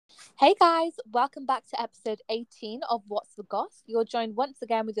Hey guys, welcome back to episode 18 of What's the Goss. You're joined once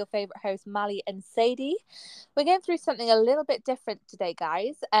again with your favourite hosts, Mally and Sadie. We're going through something a little bit different today,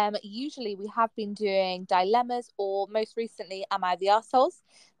 guys. Usually we have been doing dilemmas, or most recently, Am I the Arseholes?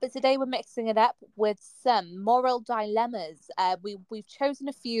 But today we're mixing it up with some moral dilemmas. We've chosen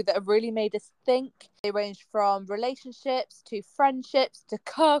a few that have really made us think. They range from relationships to friendships to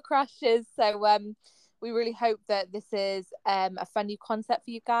car crashes. So we really hope that this is a fun new concept for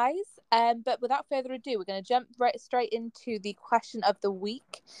you guys. But without further ado, we're going to jump right straight into the question of the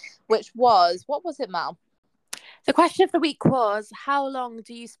week, which was, what was it, Mal? The question of the week was, how long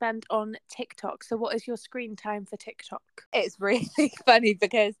do you spend on TikTok? So what is your screen time for TikTok? It's really funny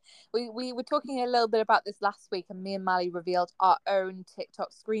because we were talking a little bit about this last week, and me and Mally revealed our own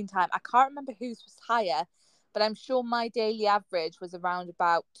TikTok screen time. I can't remember whose was higher, but I'm sure my daily average was around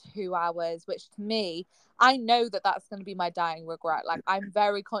about 2 hours, which to me, I know that that's going to be my dying regret. Like, I'm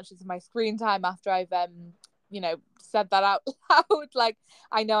very conscious of my screen time after I've said that out loud. Like,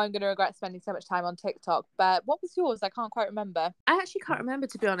 I know I'm going to regret spending so much time on TikTok. But what was yours? I can't quite remember. I actually can't remember,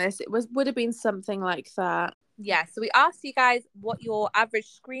 to be honest. Would have been something like that. Yeah, so we asked you guys what your average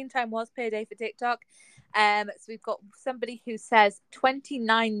screen time was per day for TikTok. So we've got somebody who says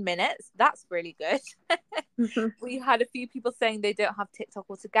 29 minutes. That's really good. We had a few people saying they don't have TikTok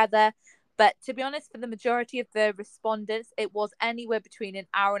altogether. But to be honest, for the majority of the respondents, it was anywhere between an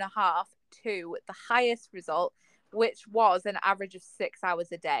hour and a half to the highest result, which was an average of 6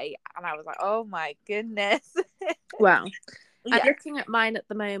 hours a day. And I was like, oh my goodness. Wow. Yeah. I'm looking at mine at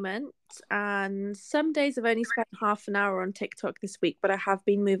the moment, and some days I've only spent half an hour on TikTok this week, but I have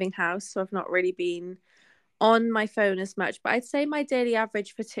been moving house, so I've not really been on my phone as much. But I'd say my daily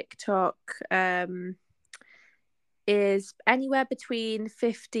average for TikTok is anywhere between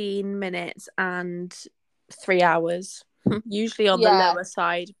 15 minutes and 3 hours. Usually on the lower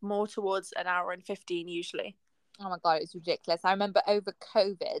side, more towards an hour and 15 usually. Oh my God, it's ridiculous. I remember over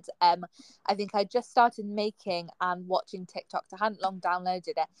COVID, I think I just started making and watching TikTok. I hadn't long downloaded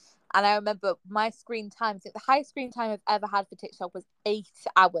it. And I remember my screen time, I think the highest screen time I've ever had for TikTok was 8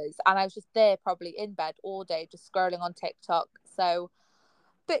 hours. And I was just there probably in bed all day, just scrolling on TikTok. So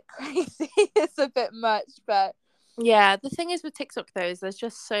a bit crazy. It's a bit much, but yeah, the thing is with TikTok though is there's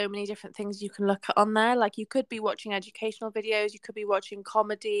just so many different things you can look at on there. Like, you could be watching educational videos, you could be watching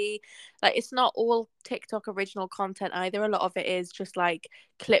comedy. Like, it's not all TikTok original content either. A lot of it is just like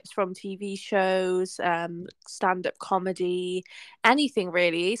clips from TV shows, stand-up comedy, anything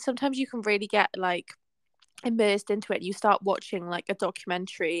really. Sometimes you can really get like immersed into it. You start watching like a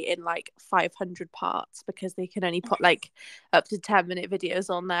documentary in like 500 parts because they can only put like up to 10-minute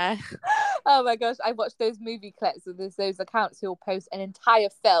videos on there. oh my gosh, I watched those movie clips, and there's those accounts who will post an entire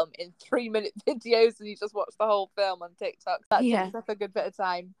film in 3-minute videos, and you just watch the whole film on TikTok. That takes up a good bit of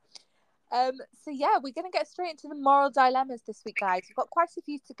time. So yeah, we're going to get straight into the moral dilemmas this week, guys. We've got quite a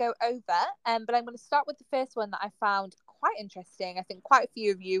few to go over, but I'm going to start with the first one that I found quite interesting. I think quite a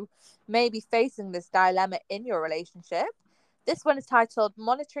few of you may be facing this dilemma in your relationship. This one is titled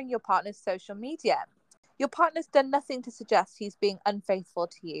Monitoring Your Partner's Social Media. Your partner's done nothing to suggest he's being unfaithful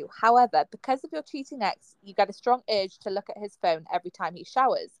to you. However, because of your cheating ex, you get a strong urge to look at his phone every time he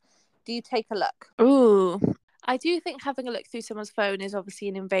showers. Do you take a look? Ooh, I do think having a look through someone's phone is obviously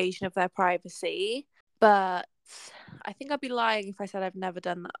an invasion of their privacy, but I think I'd be lying if I said I've never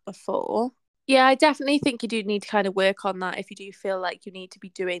done that before. Yeah, I definitely think you do need to kind of work on that if you do feel like you need to be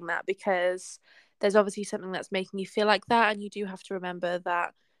doing that, because there's obviously something that's making you feel like that, and you do have to remember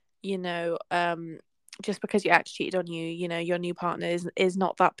that, you know, just because your ex cheated on you, you know, your new partner is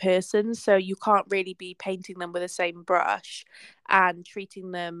not that person, so you can't really be painting them with the same brush and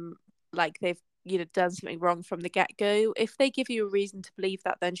treating them like they've, you know, done something wrong from the get-go. If they give you a reason to believe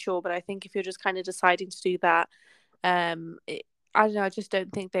that, then sure, but I think if you're just kind of deciding to do that, I don't know, I just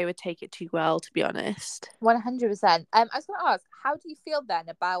don't think they would take it too well, to be honest. 100%. I was going to ask, how do you feel then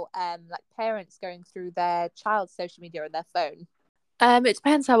about like parents going through their child's social media on their phone? It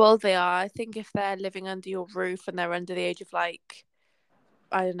depends how old they are. I think if they're living under your roof and they're under the age of like,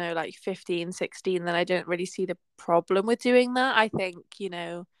 I don't know, like 15, 16, then I don't really see the problem with doing that. I think, you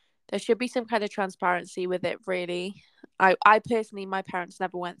know, there should be some kind of transparency with it, really. I personally, my parents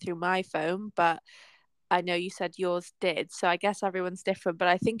never went through my phone, but I know you said yours did. So I guess everyone's different. But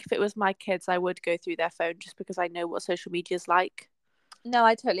I think if it was my kids, I would go through their phone just because I know what social media is like. No,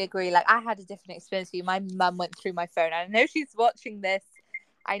 I totally agree. Like, I had a different experience with you. My mum went through my phone. I know she's watching this.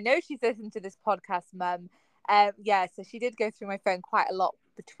 I know she's listened to this podcast, mum. Yeah, so she did go through my phone quite a lot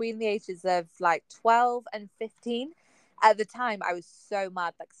between the ages of like 12 and 15. At the time, I was so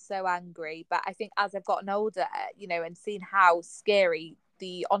mad, like so angry. But I think as I've gotten older, you know, and seen how scary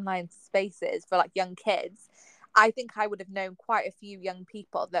the online spaces for like young kids, I think I would have known quite a few young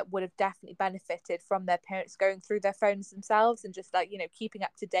people that would have definitely benefited from their parents going through their phones themselves and just like, you know, keeping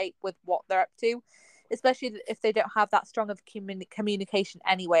up to date with what they're up to, especially if they don't have that strong of communication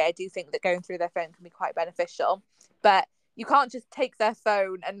anyway. I do think that going through their phone can be quite beneficial, but you can't just take their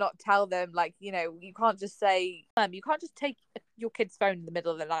phone and not tell them, like, you know, you can't just say, you can't just take your kid's phone in the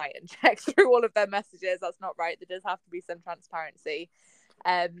middle of the night and check through all of their messages. That's not right. There does have to be some transparency.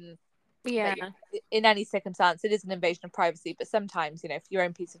 Yeah. In any circumstance, it is an invasion of privacy, but sometimes, you know, for your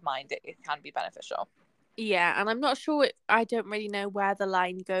own peace of mind, it can be beneficial. Yeah, and I'm not sure, I don't really know where the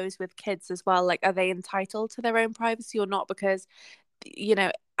line goes with kids as well. Like, are they entitled to their own privacy or not? Because, you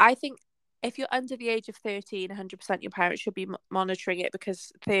know, I think if you're under the age of 13, 100% your parents should be monitoring it,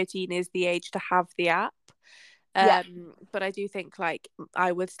 because 13 is the age to have the app. Yeah. But I do think, like,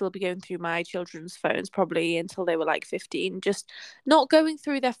 I would still be going through my children's phones probably until they were like 15, just not going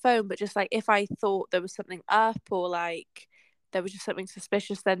through their phone, but just like if I thought there was something up, or like there was just something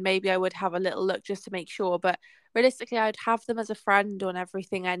suspicious, then maybe I would have a little look just to make sure. But realistically, I'd have them as a friend on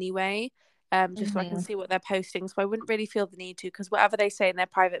everything anyway, just so I can see what they're posting. So I wouldn't really feel the need to, because whatever they say in their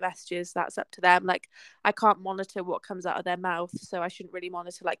private messages, that's up to them. Like, I can't monitor what comes out of their mouth, so I shouldn't really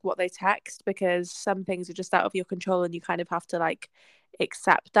monitor like what they text, because some things are just out of your control and you kind of have to like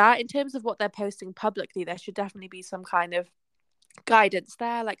accept that. In terms of what they're posting publicly, there should definitely be some kind of guidance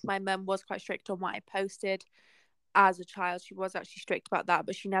there. Like, my mum was quite strict on what I posted as a child. She was actually strict about that,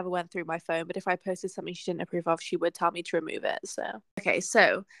 but she never went through my phone. But if I posted something she didn't approve of, she would tell me to remove it. So okay,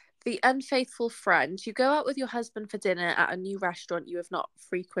 so the unfaithful friend. You go out with your husband for dinner at a new restaurant you have not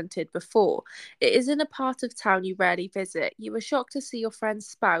frequented before. It is in a part of town you rarely visit. You are shocked to see your friend's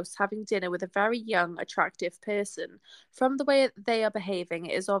spouse having dinner with a very young, attractive person. From the way they are behaving,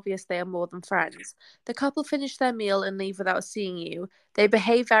 it is obvious they are more than friends. The couple finish their meal and leave without seeing you. They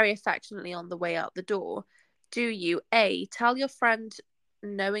behave very affectionately on the way out the door. Do you A, tell your friend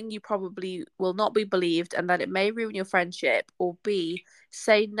knowing you probably will not be believed and that it may ruin your friendship, or B,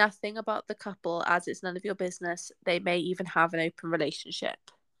 say nothing about the couple as it's none of your business? They may even have an open relationship.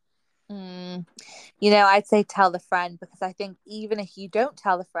 You know, I'd say tell the friend, because I think even if you don't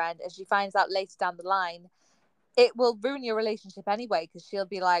tell the friend and she finds out later down the line, it will ruin your relationship anyway, because she'll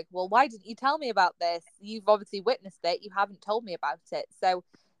be like, well, why didn't you tell me about this? You've obviously witnessed it. You haven't told me about it. So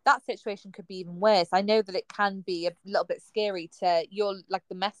that situation could be even worse. I know that it can be a little bit scary to, you're like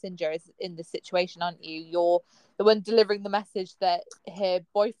the messenger is in the situation, aren't you? You're the one delivering the message that her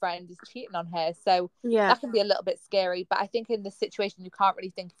boyfriend is cheating on her. So Yeah. that can be a little bit scary. But I think in this situation, you can't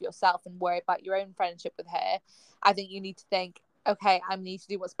really think of yourself and worry about your own friendship with her. I think you need to think, okay, I need to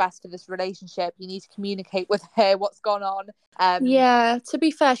do what's best for this relationship. You need to communicate with her what's gone on. Yeah, to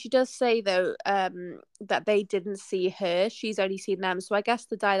be fair, she does say though, that they didn't see her. She's only seen them. So I guess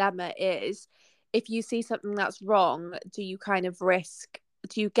the dilemma is, if you see something that's wrong, do you kind of risk,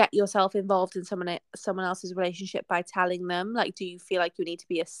 do you get yourself involved in someone else's relationship by telling them? Like, do you feel like you need to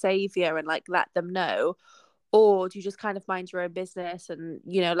be a savior and like let them know? Or do you just kind of mind your own business? And,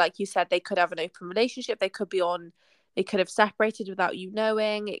 you know, like you said, they could have an open relationship. They could have separated without you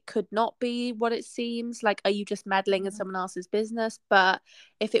knowing. It could not be what it seems. Like, are you just meddling in someone else's business? But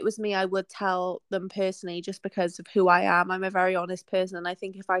if it was me, I would tell them personally, just because of who I am. I'm a very honest person. And I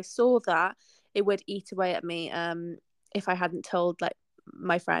think if I saw that, it would eat away at me, if I hadn't told like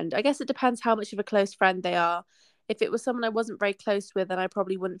my friend. I guess it depends how much of a close friend they are. If it was someone I wasn't very close with, then I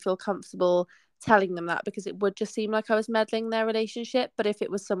probably wouldn't feel comfortable telling them that, because it would just seem like I was meddling in their relationship. But if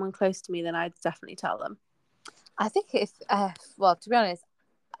it was someone close to me, then I'd definitely tell them. I think if, well, to be honest,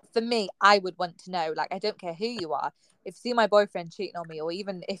 for me, I would want to know. Like, I don't care who you are. If you see my boyfriend cheating on me, or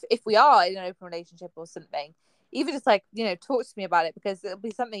even if we are in an open relationship or something, even just like, you know, talk to me about it, because it'll be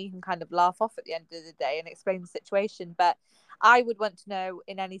something you can kind of laugh off at the end of the day and explain the situation. But I would want to know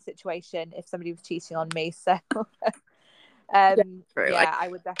in any situation if somebody was cheating on me. So, Yeah, true. yeah, I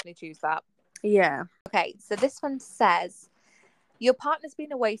would definitely choose that. Yeah. Okay, so this one says, your partner's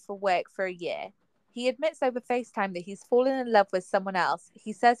been away for work for a year. He admits over FaceTime that he's fallen in love with someone else.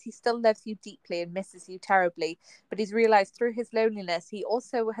 He says he still loves you deeply and misses you terribly, but he's realized through his loneliness he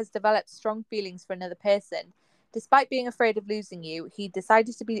also has developed strong feelings for another person. Despite being afraid of losing you, he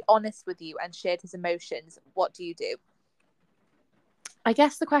decided to be honest with you and shared his emotions. What do you do? I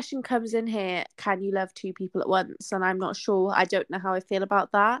guess the question comes in here, can you love two people at once? And I'm not sure. I don't know how I feel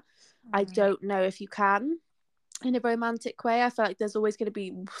about that. I don't know if you can in a romantic way. I feel like there's always going to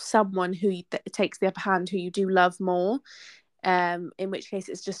be someone who takes the upper hand, who you do love more. In which case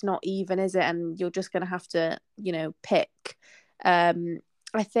it's just not even, is it? And you're just going to have to, you know, pick.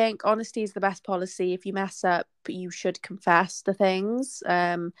 I think honesty is the best policy. If you mess up, you should confess the things.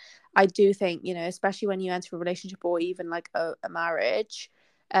 I do think, especially when you enter a relationship or even like a marriage,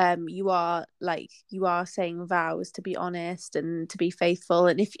 you are saying vows to be honest and to be faithful.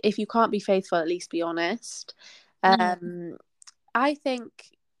 And if you can't be faithful, at least be honest. Mm. I think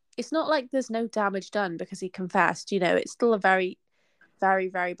it's not like there's no damage done because he confessed. It's still a very, very,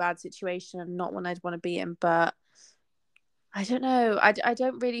 very bad situation and not one I'd want to be in. But I don't know. I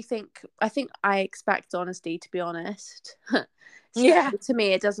don't really think. I think I expect honesty, to be honest. So Yeah. to me,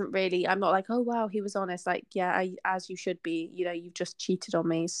 it doesn't really. I'm not like, oh wow, he was honest. Like, yeah, as you should be. You've just cheated on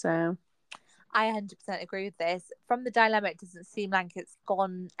me. So I 100% agree with this. From the dilemma, it doesn't seem like it's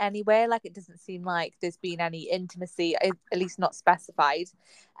gone anywhere. Like, it doesn't seem like there's been any intimacy, at least not specified.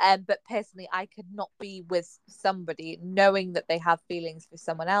 But personally, I could not be with somebody knowing that they have feelings for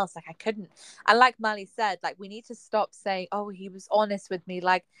someone else. Like, I couldn't. And like Mally said, like, we need to stop saying, oh, he was honest with me.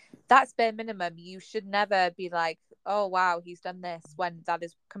 Like, that's bare minimum. You should never be like, oh wow, he's done this, when that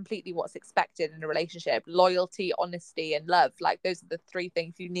is completely what's expected in a relationship. Loyalty, honesty, and love, like those are the three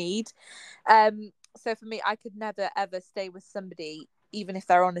things you need. So for me, I could never ever stay with somebody even if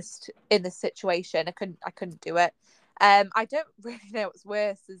they're honest in this situation. I couldn't do it. I don't really know what's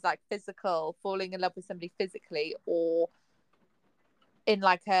worse, is like physical, falling in love with somebody physically, or in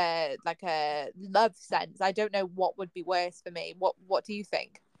like a love sense. I don't know what would be worse for me. What do you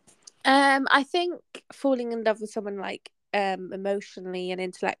think? I think falling in love with someone like emotionally and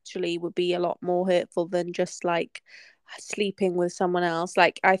intellectually would be a lot more hurtful than just like sleeping with someone else.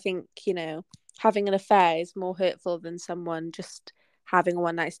 Like I think, having an affair is more hurtful than someone just having a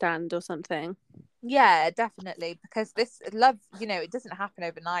one night stand or something. Yeah, definitely. Because this love, it doesn't happen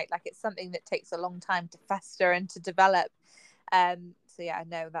overnight. Like, it's something that takes a long time to fester and to develop. So yeah,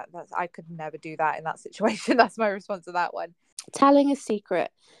 no, that's I could never do that in that situation. That's my response to that one. Telling a secret.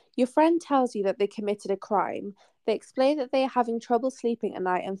 Your friend tells you that they committed a crime. They explain that they are having trouble sleeping at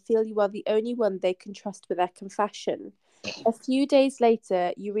night and feel you are the only one they can trust with their confession. A few days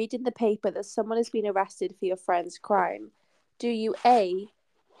later, you read in the paper that someone has been arrested for your friend's crime. Do you A,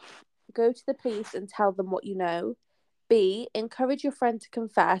 go to the police and tell them what you know? B, encourage your friend to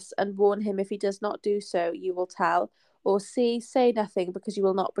confess and warn him if he does not do so, you will tell? Or C, say nothing because you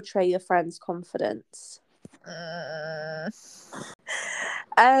will not betray your friend's confidence? Uh,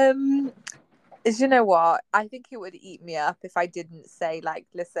 um, you know what? I think it would eat me up if I didn't say, like,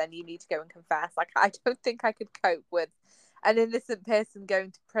 listen, you need to go and confess. Like, I don't think I could cope with an innocent person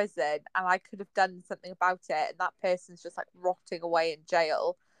going to prison, and I could have done something about it, and that person's just like rotting away in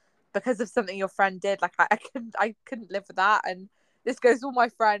jail because of something your friend did. Like, I couldn't live with that. And this goes to all my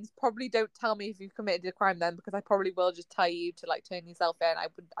friends. Probably don't tell me if you've committed a crime then, because I probably will just tell you to like turn yourself in.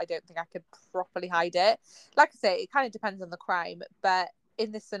 I don't think I could properly hide it. Like I say, it kind of depends on the crime, but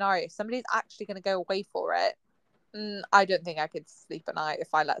in this scenario, if somebody's actually going to go away for it, I don't think I could sleep at night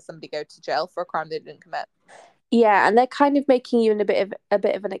if I let somebody go to jail for a crime they didn't commit. Yeah, and they're kind of making you in a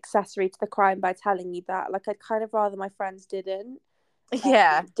bit of an accessory to the crime by telling you that. Like I'd kind of rather my friends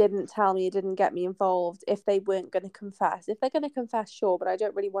Yeah. didn't tell me, didn't get me involved if they weren't going to confess. If they're going to confess, sure, but I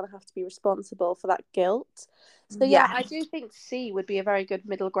don't really want to have to be responsible for that guilt. So yeah, Yeah. I do think C would be a very good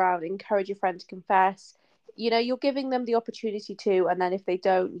middle ground. Encourage your friend to confess. You're giving them the opportunity to, and then if they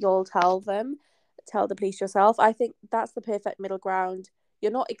don't, you'll tell them. Tell the police yourself. I think that's the perfect middle ground.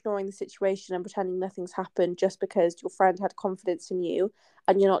 You're not ignoring the situation and pretending nothing's happened just because your friend had confidence in you,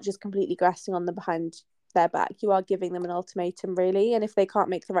 and you're not just completely grasping on them behind their back. You are giving them an ultimatum, really. And if they can't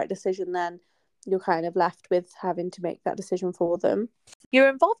make the right decision, then you're kind of left with having to make that decision for them. You're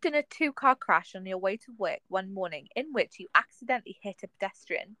involved in a two-car crash on your way to work one morning in which you accidentally hit a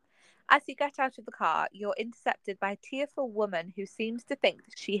pedestrian. As you get out of the car, you're intercepted by a tearful woman who seems to think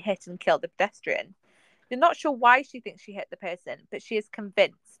that she hit and killed the pedestrian. You're not sure why she thinks she hit the person, but she is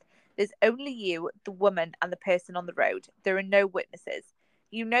convinced. There's only you, the woman, and the person on the road. There are no witnesses.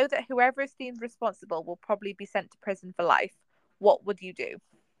 You know that whoever is deemed responsible will probably be sent to prison for life. What would you do?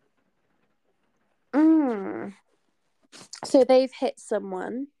 Mm. So they've hit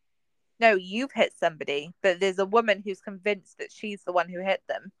someone. No, you've hit somebody, but there's a woman who's convinced that she's the one who hit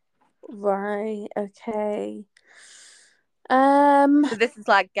them. Right, okay. Um, So this is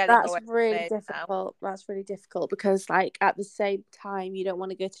like getting that's away with really murder now. difficult. That's really difficult because, like, at the same time, you don't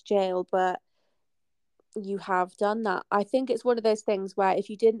want to go to jail, but you have done that. I think it's one of those things where if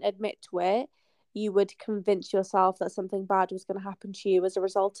you didn't admit to it, you would convince yourself that something bad was going to happen to you as a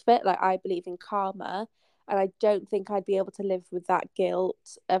result of it. Like, I believe in karma, and I don't think I'd be able to live with that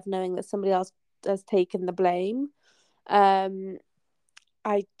guilt of knowing that somebody else has taken the blame. Um,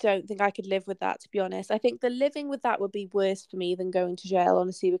 I don't think I could live with that, to be honest. I think the living with that would be worse for me than going to jail,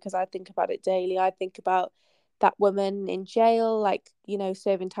 honestly, because I think about it daily. I think about that woman in jail, like,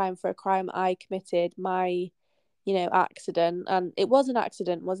 serving time for a crime I committed, my, accident. And it was an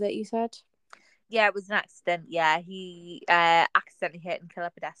accident, was it, you said? Yeah, it was an accident. Yeah, he accidentally hit and killed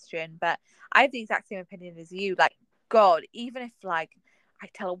a pedestrian. But I have the exact same opinion as you. Like, God, even if like I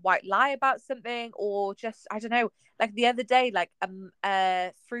tell a white lie about something, or just I don't know, like the other day, like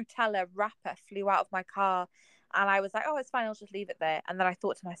a Frutella wrapper flew out of my car, and I was like, oh, it's fine, I'll just leave it there. And then I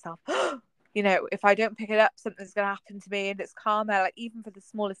thought to myself, if I don't pick it up, something's gonna happen to me, and it's karma. Like even for the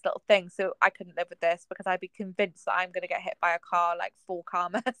smallest little thing. So I couldn't live with this because I'd be convinced that I'm gonna get hit by a car, like full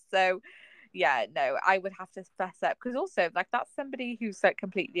karma. So yeah, no, I would have to fess up because also like that's somebody who's like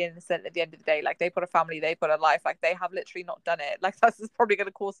completely innocent at the end of the day. Like they've got a family, they've got a life, like they have literally not done it. Like that's just probably going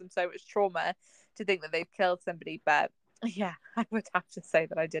to cause them so much trauma to think that they've killed somebody. But yeah, I would have to say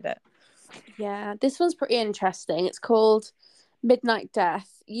that I did it. Yeah, this one's pretty interesting. It's called Midnight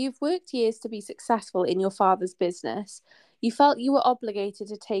Death. You've worked years to be successful in your father's business. You felt you were obligated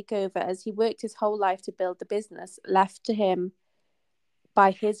to take over as he worked his whole life to build the business left to him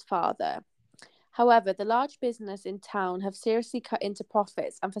by his father. However, the large business in town have seriously cut into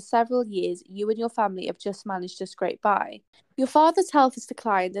profits, and for several years, you and your family have just managed to scrape by. Your father's health has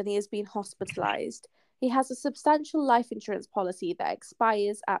declined and he has been hospitalized. He has a substantial life insurance policy that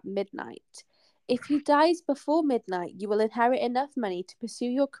expires at midnight. If he dies before midnight, you will inherit enough money to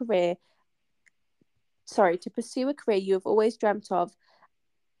pursue a career you have always dreamt of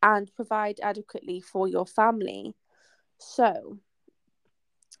and provide adequately for your family. So,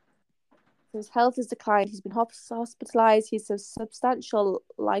 his health has declined. He's been hospitalized. He has substantial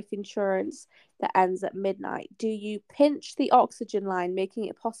life insurance that ends at midnight. Do you pinch the oxygen line, making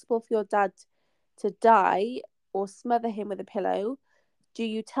it possible for your dad to die, or smother him with a pillow? Do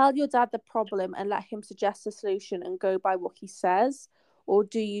you tell your dad the problem and let him suggest a solution and go by what he says? Or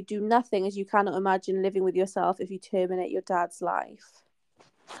do you do nothing as you cannot imagine living with yourself if you terminate your dad's life?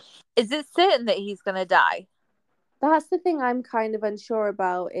 Is it certain that he's gonna die? That's the thing I'm kind of unsure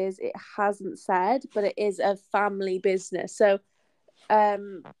about, is it hasn't said, but it is a family business. So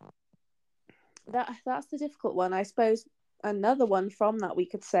um that's the difficult one. I suppose another one from that we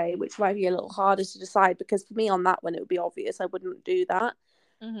could say, which might be a little harder to decide, because for me on that one it would be obvious I wouldn't do that.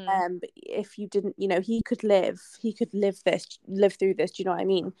 Mm-hmm. But if you didn't, he could live through this, do you know what I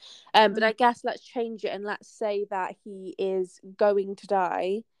mean? But I guess let's change it and let's say that he is going to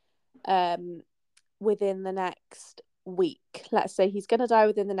die within the next week. Let's say he's going to die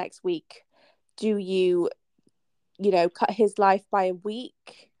within the next week. Do you, cut his life by a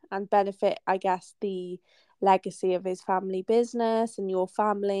week and benefit, I guess, the legacy of his family business and your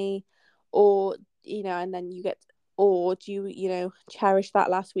family? Or, and then or do you, cherish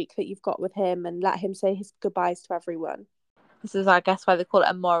that last week that you've got with him and let him say his goodbyes to everyone? This is, I guess, why they call it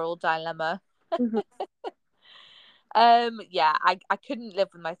a moral dilemma. Mm-hmm. Yeah, I couldn't live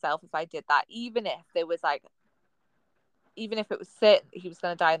with myself if I did that, even if there was like, even if it was certain that he was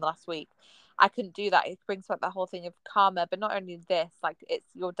going to die in the last week. I couldn't do that. It brings back that whole thing of karma. But not only this, like it's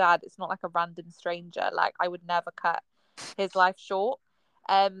your dad. It's not like a random stranger. Like I would never cut his life short.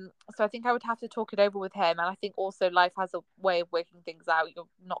 So I think I would have to talk it over with him. And I think also life has a way of working things out. You're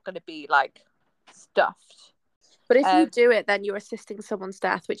not going to be like stuffed. But if you do it, then you're assisting someone's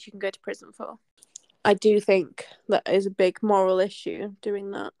death, which you can go to prison for. I do think that is a big moral issue,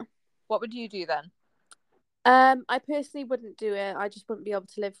 doing that. What would you do then? I personally wouldn't do it. I just wouldn't be able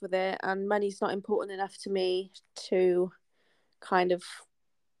to live with it, and money's not important enough to me to kind of,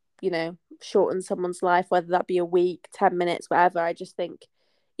 shorten someone's life, whether that be a week, 10 minutes, whatever. I just think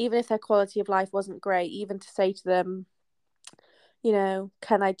even if their quality of life wasn't great, even to say to them,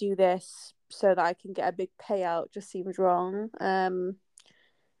 can I do this so that I can get a big payout, just seems wrong.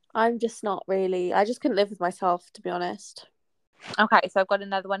 I'm just not really, I just couldn't live with myself, to be honest. Okay, so I've got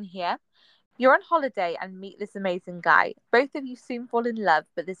another one here. You're on holiday and meet this amazing guy. Both of you soon fall in love,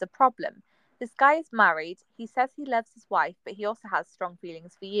 but there's a problem. This guy is married. He says he loves his wife, but he also has strong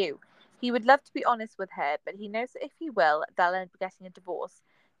feelings for you. He would love to be honest with her, but he knows that if he will, they'll end up getting a divorce.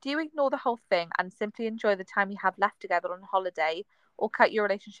 Do you ignore the whole thing and simply enjoy the time you have left together on holiday, or cut your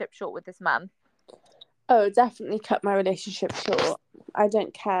relationship short with this man? Oh, definitely cut my relationship short. I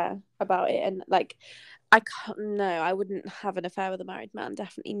don't care about it. And like, I can't, no, I wouldn't have an affair with a married man.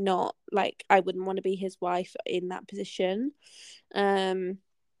 Definitely not. Like, I wouldn't want to be his wife in that position.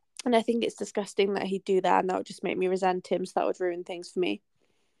 And I think it's disgusting that he'd do that, and that would just make me resent him. So that would ruin things for me.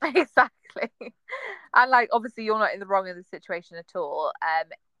 Exactly. And like obviously you're not in the wrong in the situation at all.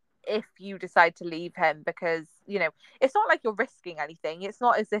 if you decide to leave him, because it's not like you're risking anything. It's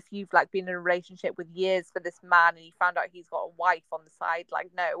not as if you've like been in a relationship with years for this man and you found out he's got a wife on the side.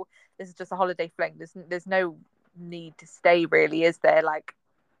 Like, no, this is just a holiday fling. There's no need to stay, really, is there? Like,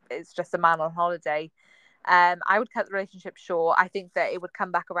 it's just a man on holiday. I would cut the relationship short. I think that it would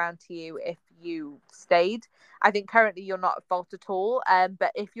come back around to you if you stayed. I think currently you're not at fault at all.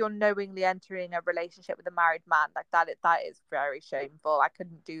 But if you're knowingly entering a relationship with a married man like that, that is very shameful. I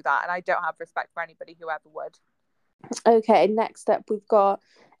couldn't do that, and I don't have respect for anybody who ever would. Okay, next up we've got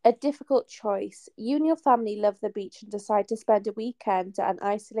a difficult choice. You and your family love the beach and decide to spend a weekend at an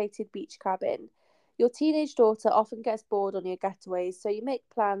isolated beach cabin. Your teenage daughter often gets bored on your getaways, so you make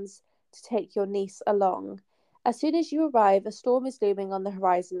plans to take your niece along. As soon as you arrive, a storm is looming on the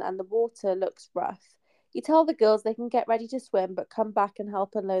horizon and the water looks rough. You tell the girls they can get ready to swim, but come back and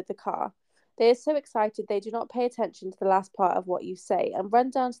help unload the car. They are so excited they do not pay attention to the last part of what you say and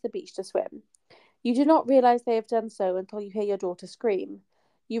run down to the beach to swim. You do not realize they have done so until you hear your daughter scream.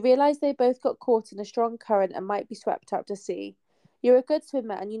 You realize they both got caught in a strong current and might be swept out to sea. You're a good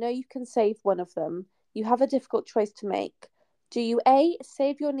swimmer and you know you can save one of them. You have a difficult choice to make. Do you A,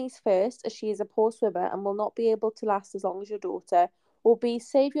 save your niece first, as she is a poor swimmer and will not be able to last as long as your daughter, or B,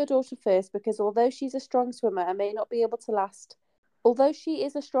 save your daughter first because although she is a strong swimmer and may not be able to last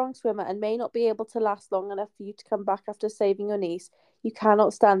long enough for you to come back after saving your niece, you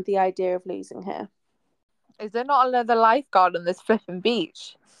cannot stand the idea of losing her. Is there not another lifeguard on this flipping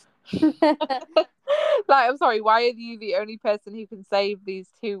beach? Like, I'm sorry, why are you the only person who can save these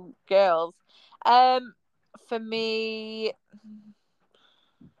two girls? For me,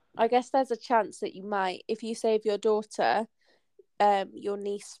 I guess there's a chance that you might, if you save your daughter, your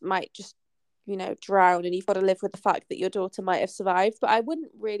niece might just, drown, and you've got to live with the fact that your daughter might have survived. But I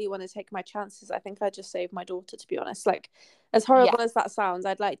wouldn't really want to take my chances. I think I'd just save my daughter, to be honest. Like, as horrible as that sounds,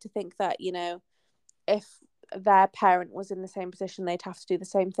 I'd like to think that, if their parent was in the same position, they'd have to do the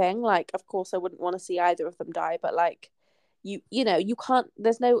same thing. Like, of course, I wouldn't want to see either of them die, but like, you can't.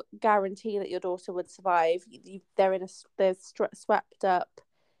 There's no guarantee that your daughter would survive. They're swept up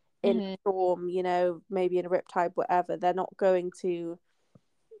in a storm, maybe in a riptide, whatever. They're not going to.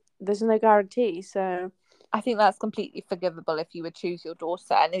 There's no guarantee, so. I think that's completely forgivable if you would choose your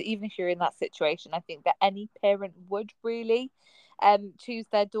daughter, and even if you're in that situation, I think that any parent would really choose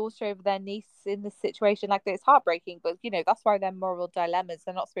their daughter over their niece in this situation. Like, it's heartbreaking, but that's why they're moral dilemmas.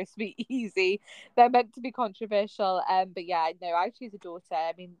 They're not supposed to be easy. They're meant to be controversial. But yeah, no, I choose a daughter.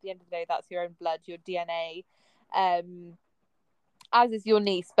 I mean, at the end of the day, that's your own blood, your DNA, as is your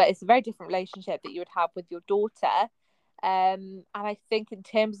niece, but it's a very different relationship that you would have with your daughter. And I think in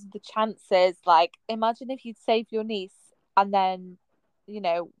terms of the chances, like, imagine if you'd save your niece and then,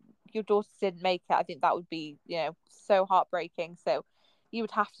 your daughter didn't make it. I think that would be, so heartbreaking. So you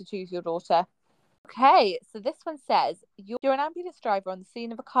would have to choose your daughter. Okay, so this one says you're an ambulance driver on the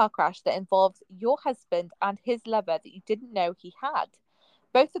scene of a car crash that involves your husband and his lover that you didn't know he had.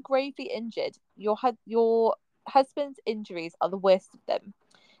 Both are gravely injured. Your husband's injuries are the worst of them.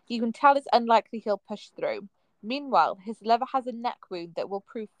 You can tell it's unlikely he'll push through. Meanwhile, his lover has a neck wound that will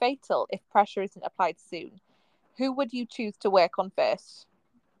prove fatal if pressure isn't applied soon. Who would you choose to work on first?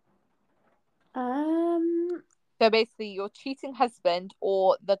 So basically, your cheating husband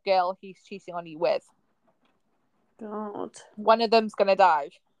or the girl he's cheating on you with. God. One of them's gonna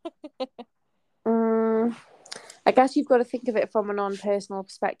die. I guess you've got to think of it from a non-personal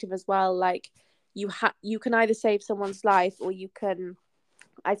perspective as well. Like, you can either save someone's life or you can,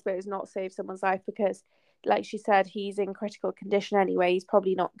 I suppose, not save someone's life because, like she said, he's in critical condition anyway. He's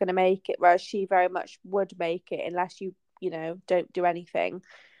probably not going to make it, whereas she very much would make it unless you don't do anything.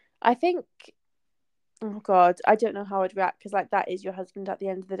 I think, oh God, I don't know how I'd react because, like, that is your husband at the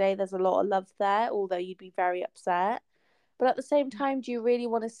end of the day. There's a lot of love there, although you'd be very upset. But at the same time, do you really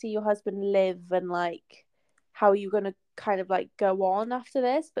want to see your husband live, and like, how are you going to kind of like go on after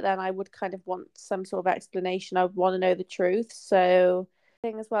this? But then I would kind of want some sort of explanation. I would want to know the truth. So the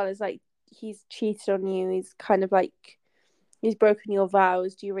thing as well is, like, he's cheated on you. He's kind of like, he's broken your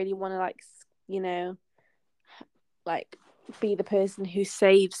vows. Do you really want to, like be the person who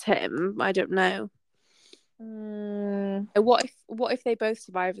saves him? I don't know. What if they both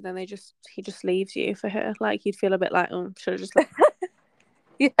survive and then he just leaves you for her? Like, you'd feel a bit like, oh, should have just left.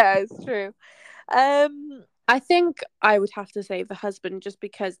 Yeah, it's true. I think I would have to save the husband just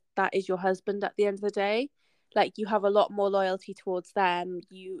because that is your husband at the end of the day. Like, you have a lot more loyalty towards them.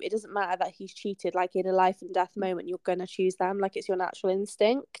 It doesn't matter that he's cheated. Like, in a life and death moment, you're gonna choose them. Like, it's your natural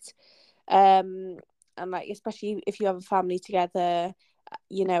instinct. And like, especially if you have a family together,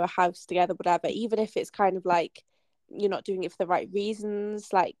 a house together, whatever. Even if it's kind of like you're not doing it for the right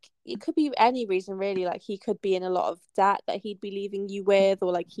reasons. Like, it could be any reason really. Like, he could be in a lot of debt that he'd be leaving you with,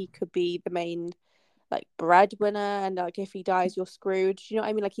 or like he could be the main like breadwinner, and like if he dies you're screwed. You know what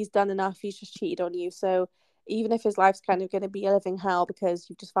I mean? Like, he's done enough, he's just cheated on you. So even if his life's kind of going to be a living hell because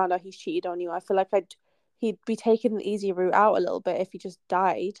you've just found out he's cheated on you, I feel like he'd be taking the easy route out a little bit if he just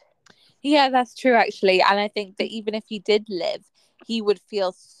died. Yeah, that's true actually. And I think that even if he did live, he would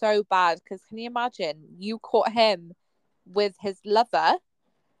feel so bad because can you imagine you caught him with his lover?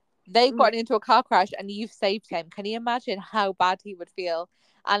 They've Mm. gotten into a car crash and you've saved him. Can you imagine how bad he would feel?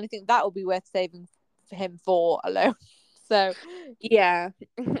 And I think that would be worth saving him for alone. So Yeah,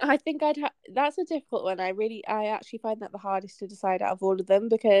 I think that's a difficult one. I actually find that the hardest to decide out of all of them,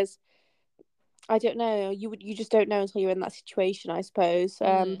 because I don't know. You just don't know until you're in that situation, I suppose.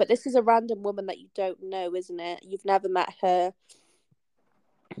 But this is a random woman that you don't know, isn't it? You've never met her.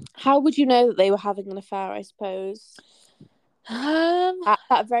 How would you know that they were having an affair, I suppose? um At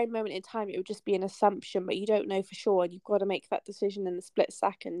that very moment in time, it would just be an assumption, but you don't know for sure, and you've got to make that decision in the split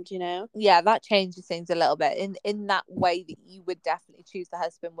second, you know? yeah, that changes things a little bit in that way that you would definitely choose the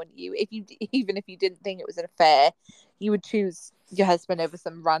husband, wouldn't you? If you even if you didn't think it was an affair, you would choose your husband over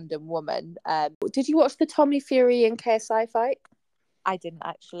some random woman. Did you watch the Tommy Fury and KSI fight? I didn't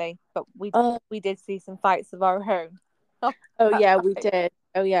actually, but Oh, we did see some fights of our own. oh yeah, we did.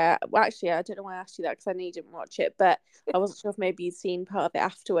 Oh yeah. Well, actually, I don't know why I asked you that, because I know you didn't watch it, but I wasn't sure if maybe you'd seen part of it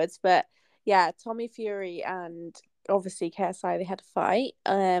afterwards. But yeah, Tommy Fury and obviously KSI, they had a fight,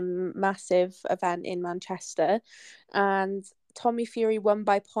 massive event in Manchester, and Tommy Fury won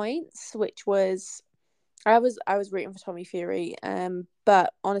by points, which was I was rooting for Tommy Fury,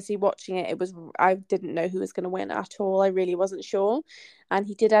 but honestly, watching it, I didn't know who was going to win at all. I really wasn't sure, and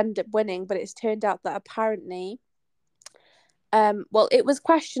he did end up winning. But it's turned out that apparently, well, it was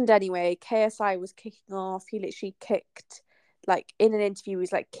questioned anyway. KSI was kicking off. He literally kicked, like in an interview, he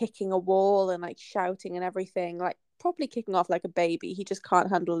was like kicking a wall and like shouting and everything, like probably kicking off like a baby. He just can't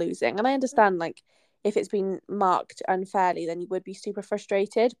handle losing. And I understand, like, if it's been marked unfairly, then you would be super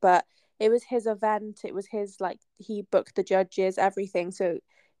frustrated. But it was his event. It was his, like, he booked the judges, everything. So,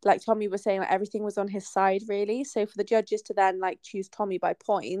 like Tommy was saying, like everything was on his side, really. So for the judges to then like choose Tommy by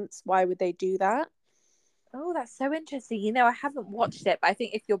points, why would they do that? Oh, that's so interesting. You know, I haven't watched it, but I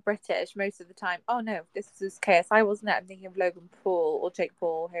think if you're British, most of the time, oh no, this was KSI, wasn't it? I'm thinking of Logan Paul or Jake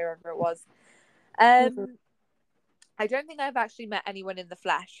Paul, whoever it was. Mhm. I don't think I've actually met anyone in the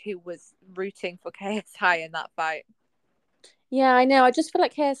flesh who was rooting for KSI in that fight. Yeah, I know. I just feel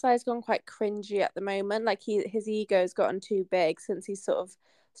like KSI has gone quite cringy at the moment. Like his ego's gotten too big since he's sort of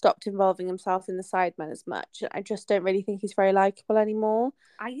stopped involving himself in the Sidemen as much. I just don't really think he's very likable anymore.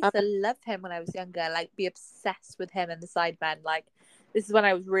 I Um, used to love him when I was younger, like be obsessed with him and the Sidemen. Like this is when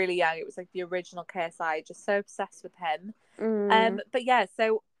I was really young. It was like the original KSI, just so obsessed with him. mm, But yeah,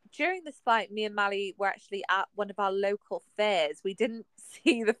 so during this fight, me and Mally were actually at one of our local fairs. We didn't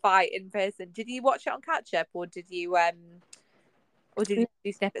see the fight in person. Did you watch it on catch up, or did you do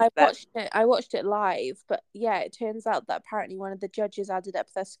snippets of it? I watched it live, but yeah, it turns out that apparently one of the judges added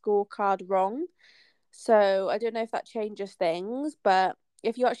up their scorecard wrong. So I don't know if that changes things, but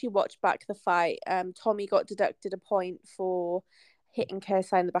if you actually watch back the fight, Tommy got deducted a point for hitting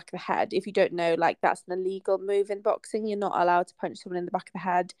KSI in the back of the head. If you don't know, like, that's an illegal move in boxing. You're not allowed to punch someone in the back of the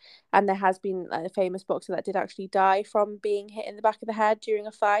head. And there has been, like, a famous boxer that did actually die from being hit in the back of the head during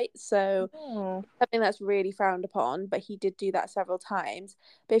a fight. So Oh. something that's really frowned upon, but he did do that several times.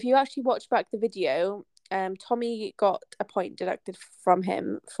 But if you actually watch back the video, Tommy got a point deducted from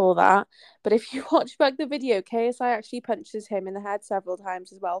him for that. But if you watch back the video, KSI actually punches him in the head several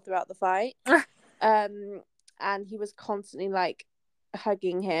times as well throughout the fight. Um, and he was constantly like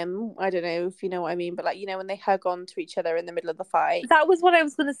hugging him. I don't know if you know what I mean, but like, you know, when they hug onto each other in the middle of the fight. That was what I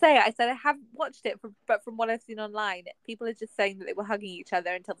was going to say. I said I haven't watched it, but from what I've seen online, people are just saying that they were hugging each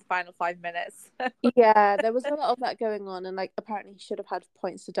other until the final 5 minutes. Yeah, there was a lot of that going on, and like apparently he should have had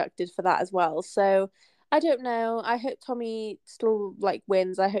points deducted for that as well. So I don't know. I hope Tommy still like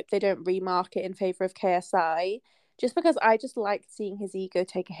wins. I hope they don't remark it in favor of KSI, just because I just like seeing his ego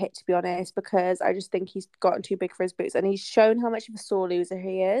take a hit, to be honest, because I just think he's gotten too big for his boots, and he's shown how much of a sore loser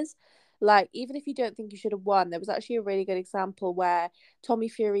he is. Like, even if you don't think you should have won, there was actually a really good example where Tommy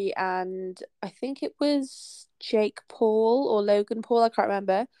Fury and I think it was Jake Paul or Logan Paul, I can't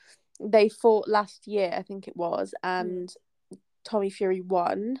remember, they fought last year, I think it was, and Tommy Fury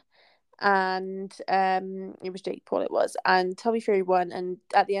won. And it was Jake Paul, it was, and Tommy Fury won. And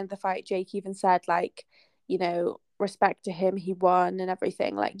at the end of the fight, Jake even said, like, you know, respect to him, he won and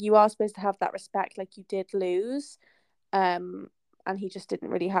everything. Like, you are supposed to have that respect. Like, you did lose, um, and he just didn't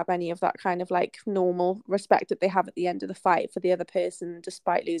really have any of that kind of like normal respect that they have at the end of the fight for the other person,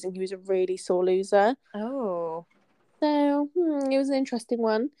 despite losing. He was a really sore loser. Oh. So it was an interesting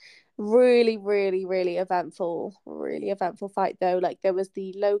one. Really, really, really eventful fight though. Like there was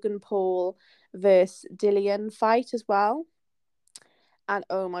the Logan Paul versus Dillian fight as well. And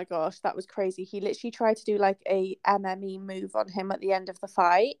oh my gosh, that was crazy. He literally tried to do like a MME move on him at the end of the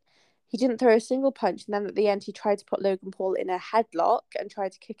fight. He didn't throw a single punch, and then at the end he tried to put Logan Paul in a headlock and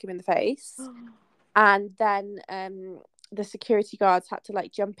tried to kick him in the face. And then the security guards had to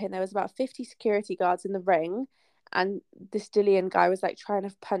like jump in. There was about 50 security guards in the ring, and this Dillian guy was like trying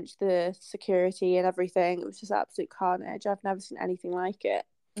to punch the security and everything. It was just absolute carnage. I've never seen anything like it.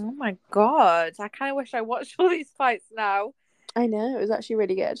 Oh my God. I kind of wish I watched all these fights now. I know, it was actually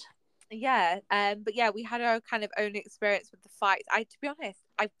really good. Yeah, but yeah, we had our kind of own experience with the fights. To be honest,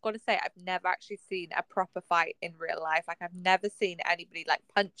 I've got to say I've never actually seen a proper fight in real life. Like I've never seen anybody like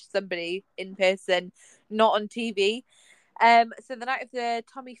punch somebody in person, not on TV. So the night of the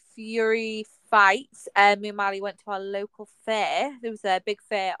Tommy Fury fight, me and Mally went to our local fair. There was a big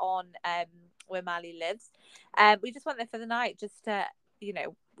fair on where Mally lives. We just went there for the night, just to, we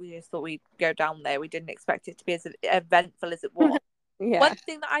just thought we'd go down there. We didn't expect it to be as eventful as it was. Yeah. One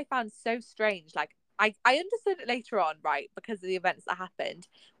thing that I found so strange, like I understood it later on, right, because of the events that happened.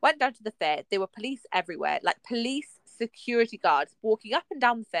 Went down to the fair, there were police everywhere, like police security guards walking up and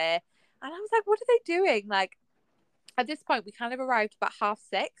down the fair, and I was like, what are they doing? Like at this point, we kind of arrived about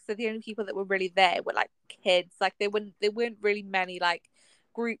 6:30, so the only people that were really there were like kids. Like there weren't really many like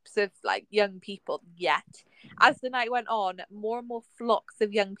groups of like young people yet. As the night went on, more and more flocks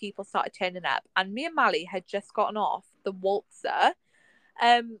of young people started turning up, and me and Mally had just gotten off the waltzer.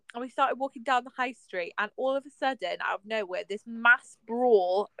 And we started walking down the high street, and all of a sudden, out of nowhere, this mass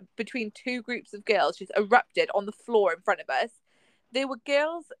brawl between two groups of girls just erupted on the floor in front of us. There were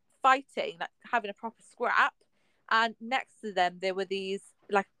girls fighting, like having a proper scrap, and next to them there were these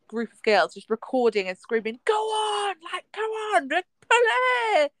like group of girls just recording and screaming, "Go on, like go on, pull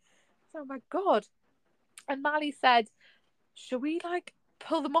it!" Oh my God! And Mally said, "Should we like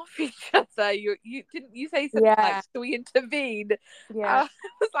pull them off each other? You didn't you say something like, should we intervene?" Yeah. I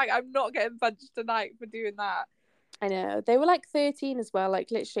was like, I'm not getting punched tonight for doing that. I know. They were like 13 as well. Like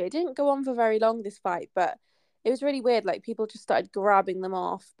literally, it didn't go on for very long, this fight, but it was really weird. Like people just started grabbing them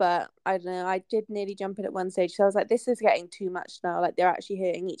off. But I don't know. I did nearly jump in at one stage. So I was like, this is getting too much now. Like they're actually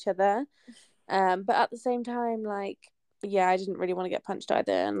hurting each other. But at the same time, like, yeah, I didn't really want to get punched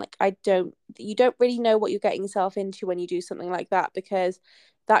either. And like, you don't really know what you're getting yourself into when you do something like that, because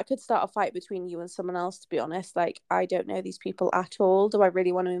that could start a fight between you and someone else, to be honest. Like, I don't know these people at all. Do I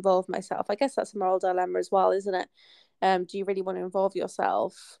really want to involve myself? I guess that's a moral dilemma as well, isn't it? Do you really want to involve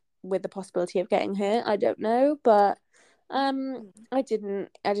yourself with the possibility of getting hurt? I don't know, but I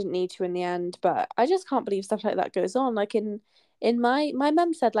didn't need to in the end. But I just can't believe stuff like that goes on. Like in my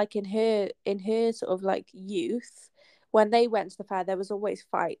mum said, like in her sort of like youth, when they went to the fair, there was always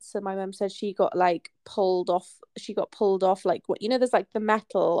fights. So my mum said she got pulled off, like, what, there's like the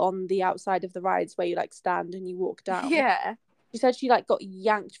metal on the outside of the rides where you like stand and you walk down. Yeah. She said she like got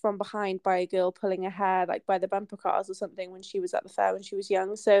yanked from behind by a girl pulling her hair, like by the bumper cars or something, when she was at the fair when she was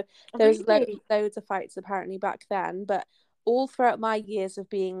young. So there was loads of fights apparently back then. But all throughout my years of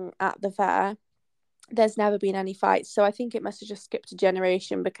being at the fair, there's never been any fights. So I think it must have just skipped a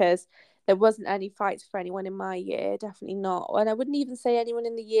generation, because there wasn't any fights for anyone in my year. Definitely not. And I wouldn't even say anyone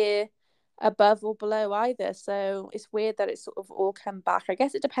in the year above or below either. So it's weird that it's sort of all come back. I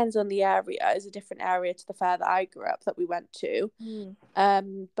guess it depends on the area. It's a different area to the fair that I grew up, that we went to.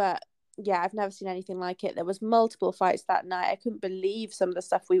 But yeah, I've never seen anything like it. There was multiple fights that night. I couldn't believe some of the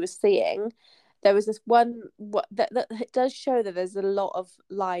stuff we were seeing. There was this one that it does show that there's a lot of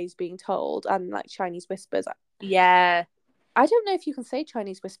lies being told, and like Chinese whispers. Yeah. I don't know if you can say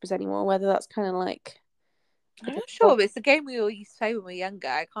Chinese whispers anymore, whether that's kind of like, I'm not sure, but it's a game we all used to play when we were younger.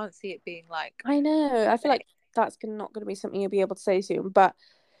 I can't see it being like, I know. I feel like that's not going to be something you'll be able to say soon. But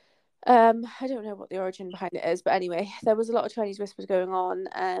I don't know what the origin behind it is. But anyway, there was a lot of Chinese whispers going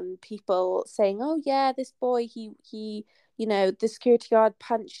on. People saying, "Oh yeah, this boy, he the security guard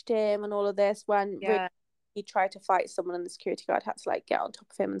punched him," and all of this, when really he tried to fight someone and the security guard had to like get on top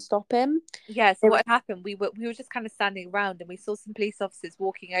of him and stop him. Yeah, so what happened, we were just kind of standing around, and we saw some police officers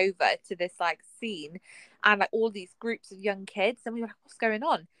walking over to this like scene, and like all these groups of young kids, and we were like, what's going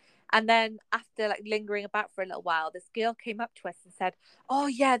on? And then after like lingering about for a little while, this girl came up to us and said, "Oh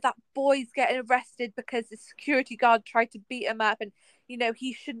yeah, that boy's getting arrested because the security guard tried to beat him up, and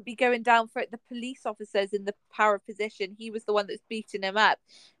he shouldn't be going down for it. The police officer's in the power of position. He was the one that's beating him up."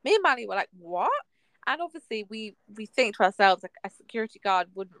 Me and Manny were like, "What?" And obviously we think to ourselves like a security guard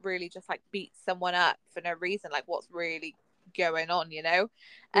wouldn't really just like beat someone up for no reason, like what's really going on, you know?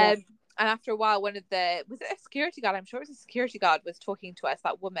 Yeah. And after a while, one of the, was it a security guard? I'm sure it was a security guard, was talking to us,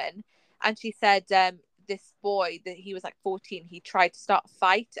 that woman, and she said this boy, that he was like 14, he tried to start a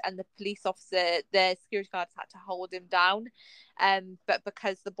fight, and the police officer, the security guards had to hold him down. But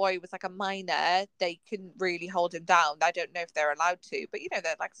because the boy was like a minor, they couldn't really hold him down. I don't know if they're allowed to, but you know,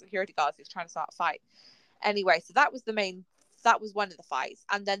 they're like security guards who's trying to start a fight. Anyway, so that was one of the fights.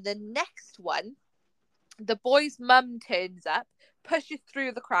 And then the next one, the boy's mum turns up, pushes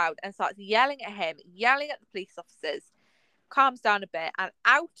through the crowd and starts yelling at him, yelling at the police officers, calms down a bit, and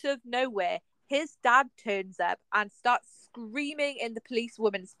out of nowhere, his dad turns up and starts screaming in the police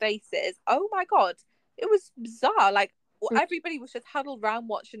women's faces. Oh my God. It was bizarre. Like, everybody was just huddled around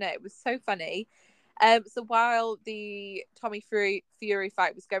watching it. It was so funny. So while the Tommy Fury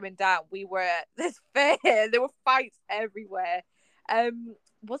fight was going down, we were at this fair. There were fights everywhere.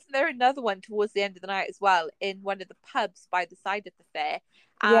 Wasn't there another one towards the end of the night as well in one of the pubs by the side of the fair?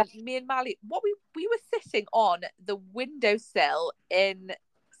 Yeah. And me and Mally, what we were sitting on the windowsill in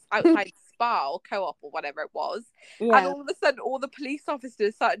outside Spa or Co-op or whatever it was, and Yeah. all of a sudden, all the police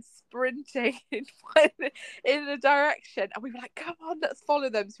officers started sprinting in a direction, and we were like, "Come on, let's follow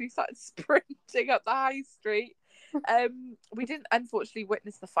them!" So we started sprinting up the high street. We didn't unfortunately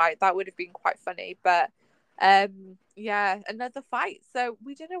witness the fight. That would have been quite funny, but yeah, another fight. So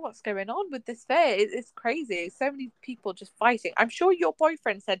we don't know what's going on with this fair. It's crazy. So many people just fighting. I'm sure your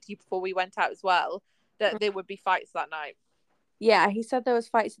boyfriend said to you before we went out as well that there would be fights that night. Yeah, he said there was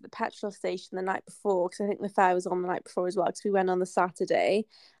fights at the petrol station the night before, because I think the fair was on the night before as well, because we went on the Saturday.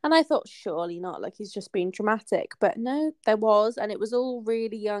 And I thought, surely not, like he's just being dramatic. But no, there was, and it was all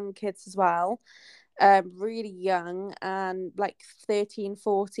really young kids as well. Really young, and like 13,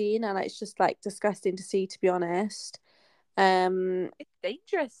 14, and it's just like disgusting to see, to be honest. It's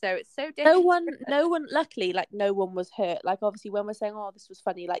dangerous though. It's so No dangerous. one, no one, luckily, like no one was hurt. Like obviously when we're saying, oh, this was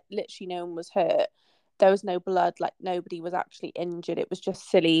funny, like literally no one was hurt. There was no blood, like nobody was actually injured. It was just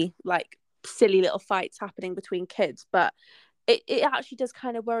silly, like silly little fights happening between kids. But it actually does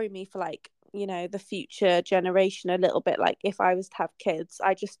kind of worry me for like, you know, the future generation a little bit. Like if I was to have kids,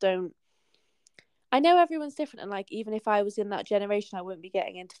 I just don't, I know everyone's different, and like even if I was in that generation, I wouldn't be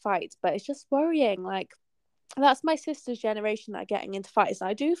getting into fights, but it's just worrying. Like that's my sister's generation that are getting into fights, and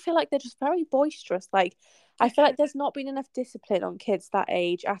I do feel like they're just very boisterous. Like I feel like there's not been enough discipline on kids that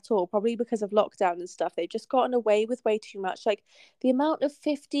age at all, probably because of lockdown and stuff. They've just gotten away with way too much. Like the amount of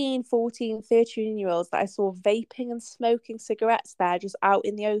 15, 14, 13 year olds that I saw vaping and smoking cigarettes there just out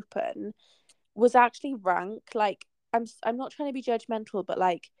in the open was actually rank. Like I'm not trying to be judgmental, but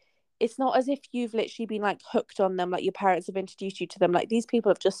like it's not as if you've literally been like hooked on them, like your parents have introduced you to them. Like these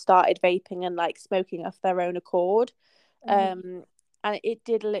people have just started vaping and like smoking off their own accord. Mhm. And it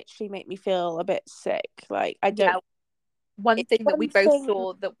did literally make me feel a bit sick. Like I don't, Yeah, one it's thing that we one both thing.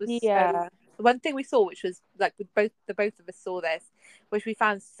 saw that was so, Yeah. one thing we saw, which was like with both of us saw this, which we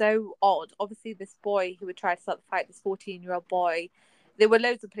found so odd. Obviously, this boy who would try to start the fight, this 14-year-old boy, there were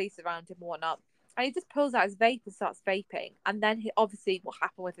loads of police around him and whatnot. And he just pulls out his vape and starts vaping. And then obviously what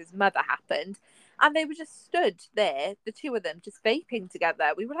happened with his mother happened. And they were just stood there, the two of them, just vaping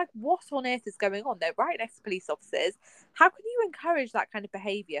together. We were like, what on earth is going on? They're right next to police officers. How can you encourage that kind of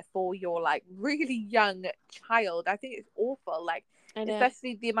behavior for your like really young child? I think it's awful. Like, I know.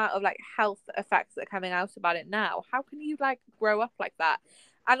 especially the amount of like health effects that are coming out about it now. How can you like grow up like that?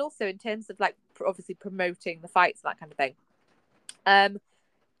 And also in terms of like obviously promoting the fights and that kind of thing. Um,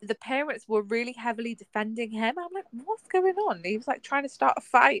 the parents were really heavily defending him. I'm like, what's going on? He was like trying to start a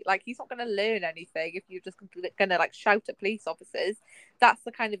fight. Like he's not going to learn anything if you're just going to like shout at police officers. That's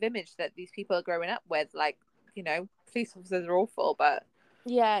the kind of image that these people are growing up with. Like, you know, police officers are awful, but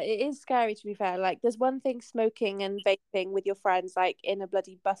Yeah, it is scary to be fair. Like there's one thing smoking and vaping with your friends like in a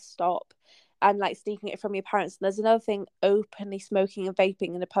bloody bus stop and like sneaking it from your parents. And there's another thing openly smoking and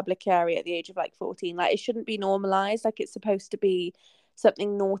vaping in a public area at the age of like 14. Like it shouldn't be normalized. Like it's supposed to be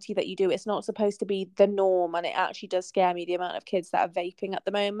something naughty that you do. It's not supposed to be the norm, and it actually does scare me the amount of kids that are vaping at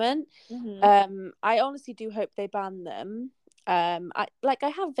the moment. mm-hmm. I honestly do hope they ban them. I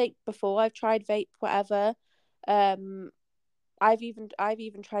have vaped before. I've tried vape whatever. Um I've even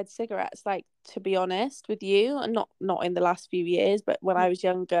tried cigarettes, like to be honest with you, and not in the last few years, but when I was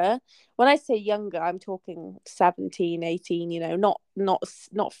younger. When I say younger, I'm talking 17, 18, you know,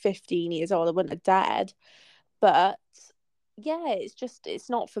 not 15 years old. I wouldn't have dared. But yeah, it's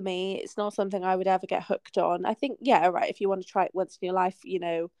not for me. It's not something I would ever get hooked on. I think, yeah, right, if you want to try it once in your life, you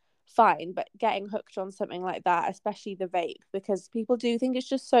know, fine, but getting hooked on something like that, especially the vape, because people do think it's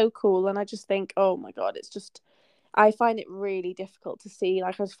just so cool, and I just think, oh my god, it's just, I find it really difficult to see.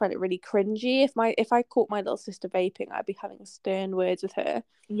 Like, I just find it really cringy. If I caught my little sister vaping, I'd be having stern words with her.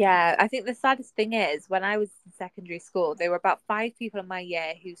 Yeah, I think the saddest thing is when I was in secondary school, there were about 5 people in my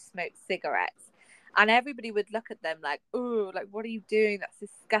year who smoked cigarettes. And everybody would look at them like, oh, like, what are you doing? That's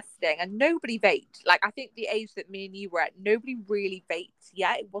disgusting. And nobody vaped. Like, I think the age that me and you were at, nobody really vaped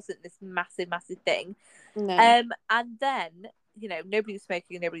yet. It wasn't this massive, massive thing. No. And then, nobody was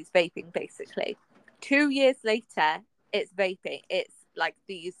smoking, nobody's vaping, basically. 2 years later, it's vaping. It's like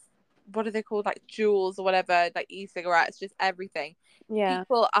these, what are they called? Like jewels or whatever, like e-cigarettes, just everything. Yeah.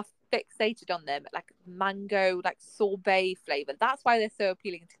 People are fixated on them, like mango, like sorbet flavor. That's why they're so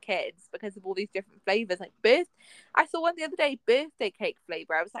appealing to kids, because of all these different flavors. Like I saw one the other day, birthday cake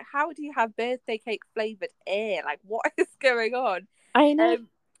flavor. I was like, how do you have birthday cake flavored air? Like, what is going on? I know.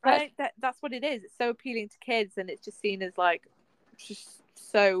 That's what it is. It's so appealing to kids, and it's just seen as like, just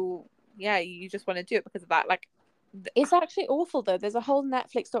so, yeah, you just want to do it because of that. Like, It's actually awful though. There's a whole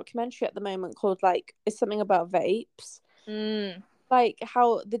Netflix documentary at the moment called like, it's something about vapes. Like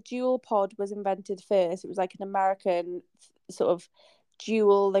how the Juul pod was invented first. It was like an American sort of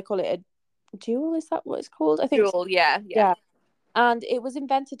Juul. They call it a Juul. Is that what it's called? I think. Jewel, yeah. Yeah. And it was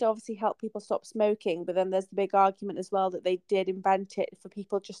invented to obviously help people stop smoking. But then there's the big argument as well that they did invent it for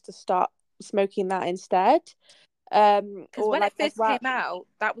people just to start smoking that instead. Because Or when like it first as well. came out,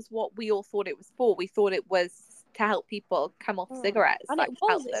 that was what we all thought it was for. We thought it was to help people come off cigarettes, And like it to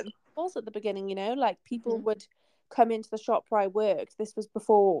help was. them. It was at the beginning, like people would come into the shop where I worked. This was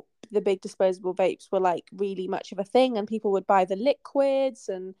before the big disposable vapes were like really much of a thing, and people would buy the liquids.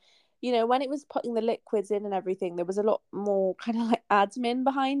 And when it was putting the liquids in and everything, there was a lot more kind of like admin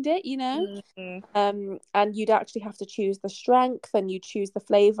behind it. And you'd actually have to choose the strength, and you choose the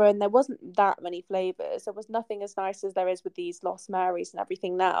flavor, and there wasn't that many flavors. There was nothing as nice as there is with these Lost Marys and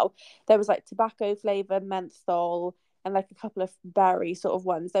everything now. There was like tobacco flavor, menthol, and like a couple of berry sort of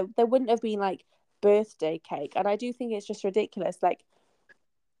ones. There wouldn't have been like birthday cake. And I do think it's just ridiculous. Like,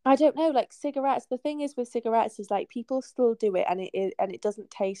 I don't know, like cigarettes. The thing is with cigarettes is like people still do it, and it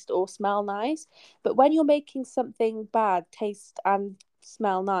doesn't taste or smell nice. But when you're making something bad taste and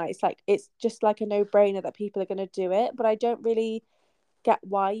smell nice, like it's just like a no-brainer that people are going to do it. But I don't really get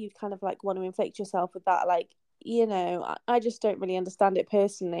why you kind of like want to inflict yourself with that. Like, I just don't really understand it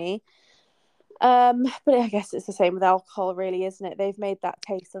personally. But I guess it's the same with alcohol, really, isn't it? They've made that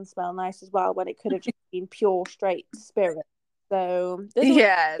taste and smell nice as well when it could have just been pure straight spirit. So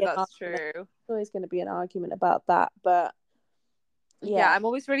Yeah, that's true. there's always going to be an argument about that. But Yeah, yeah, I'm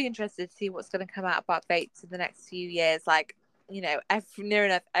always really interested to see what's going to come out about vapes in the next few years. Like, near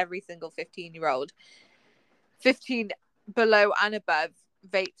enough every single 15-year-old, 15 below and above,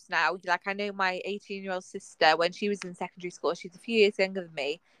 vapes now. Like, I know my 18-year-old sister, when she was in secondary school, she's a few years younger than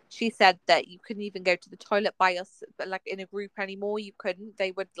me. She said that you couldn't even go to the toilet by us, like in a group anymore. You couldn't.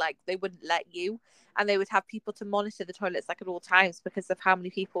 They wouldn't let you, and they would have people to monitor the toilets like at all times because of how many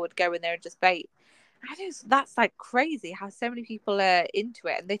people would go in there and just vape. That's like crazy how so many people are into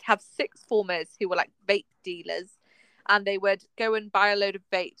it, and they'd have sixth formers who were like vape dealers, and they would go and buy a load of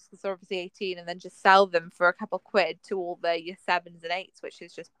vapes because they're obviously 18, and then just sell them for a couple of quid to all the year sevens and eights, which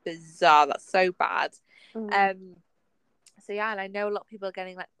is just bizarre. That's so bad. So yeah, and I know a lot of people are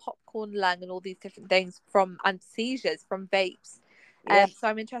getting like popcorn lung and all these different things and seizures from vapes. yeah. So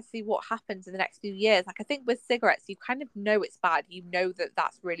I'm interested to see what happens in the next few years. Like, I think with cigarettes, you kind of know it's bad. You know that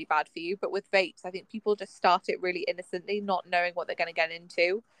that's really bad for you. But with vapes, I think people just start it really innocently, not knowing what they're going to get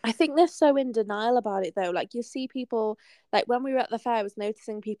into. I think they're so in denial about it though. Like you see people, like when we were at the fair, I was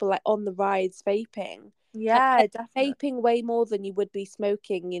noticing people like on the rides vaping. Like Yeah, they're definitely. vaping way more than you would be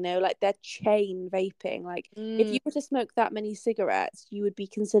smoking, like they're chain vaping. Like if you were to smoke that many cigarettes, you would be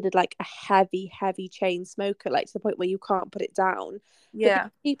considered like a heavy, heavy chain smoker, like to the point where you can't put it down. But Yeah.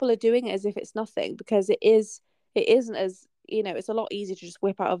 people are doing it as if it's nothing, because it isn't as, it's a lot easier to just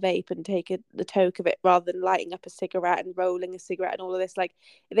whip out a vape and take the toke of it rather than lighting up a cigarette and rolling a cigarette and all of this. Like,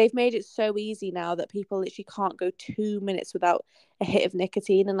 they've made it so easy now that people literally can't go 2 minutes without a hit of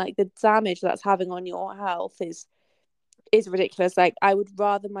nicotine, and like the damage that's having on your health is ridiculous. Like, I would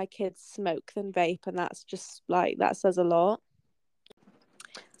rather my kids smoke than vape, and that's just like, that says a lot.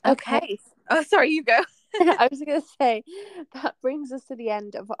 Okay. Okay. Oh, sorry, you go. I was going to say that brings us to the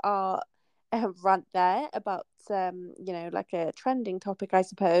end of our rant there about like a trending topic, I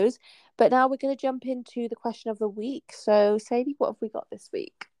suppose. But now we're going to jump into the question of the week. So Sadie, what have we got this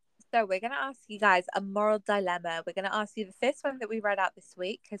week? So we're going to ask you guys a moral dilemma. We're going to ask you the first one that we read out this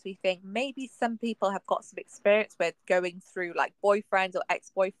week because we think maybe some people have got some experience with going through like boyfriends or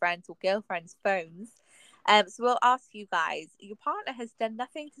ex-boyfriends or girlfriends' phones. So we'll ask you guys, your partner has done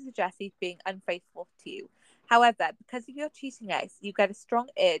nothing to suggest he's being unfaithful to you. However, because of your cheating ex, you get a strong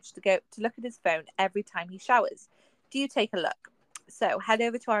urge to go to look at his phone every time he showers. Do you take a look? So head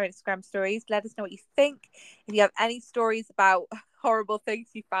over to our Instagram stories. Let us know what you think. If you have any stories about horrible things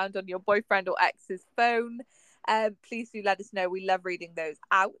you found on your boyfriend or ex's phone, please do let us know. We love reading those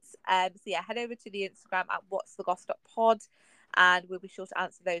out. So yeah, head over to the Instagram at whatsthegoss.pod and we'll be sure to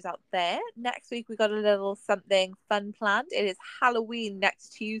answer those out there. Next week we got a little something fun planned. It is Halloween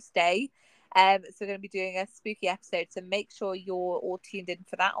next Tuesday. So we're going to be doing a spooky episode. So make sure you're all tuned in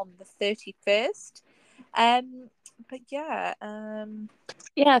for that on the 31st. But yeah,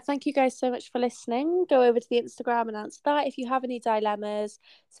 Yeah, thank you guys so much for listening. Go over to the Instagram and answer that. If you have any dilemmas,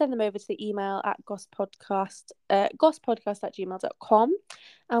 send them over to the email at gosspodcast@gmail.com.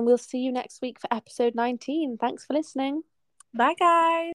 And we'll see you next week for episode 19. Thanks for listening. bye guys.